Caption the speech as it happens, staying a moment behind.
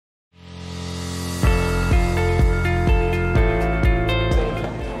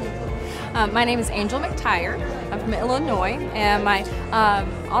My name is Angel McTyre. I'm from Illinois, and my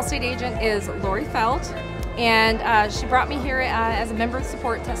Allstate agent is Lori Feld. And she brought me here as a member of the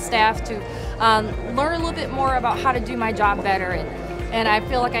support staff to learn a little bit more about how to do my job better. And I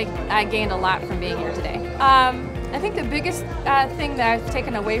feel like I gained a lot from being here today. I think the biggest thing that I've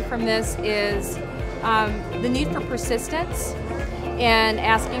taken away from this is the need for persistence and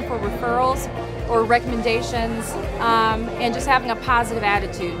asking for referrals or recommendations, and just having a positive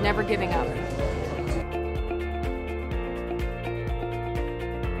attitude, never giving up.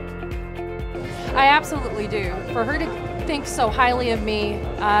 I absolutely do. For her to think so highly of me,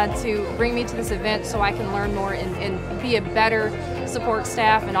 to bring me to this event so I can learn more and be a better support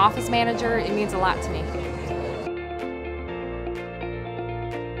staff and office manager, it means a lot to me.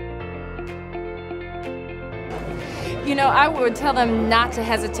 You know, I would tell them not to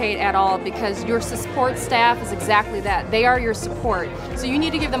hesitate at all, because your support staff is exactly that. They are your support. So you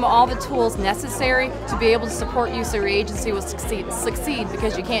need to give them all the tools necessary to be able to support you so your agency will succeed,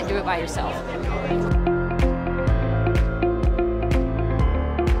 because you can't do it by yourself.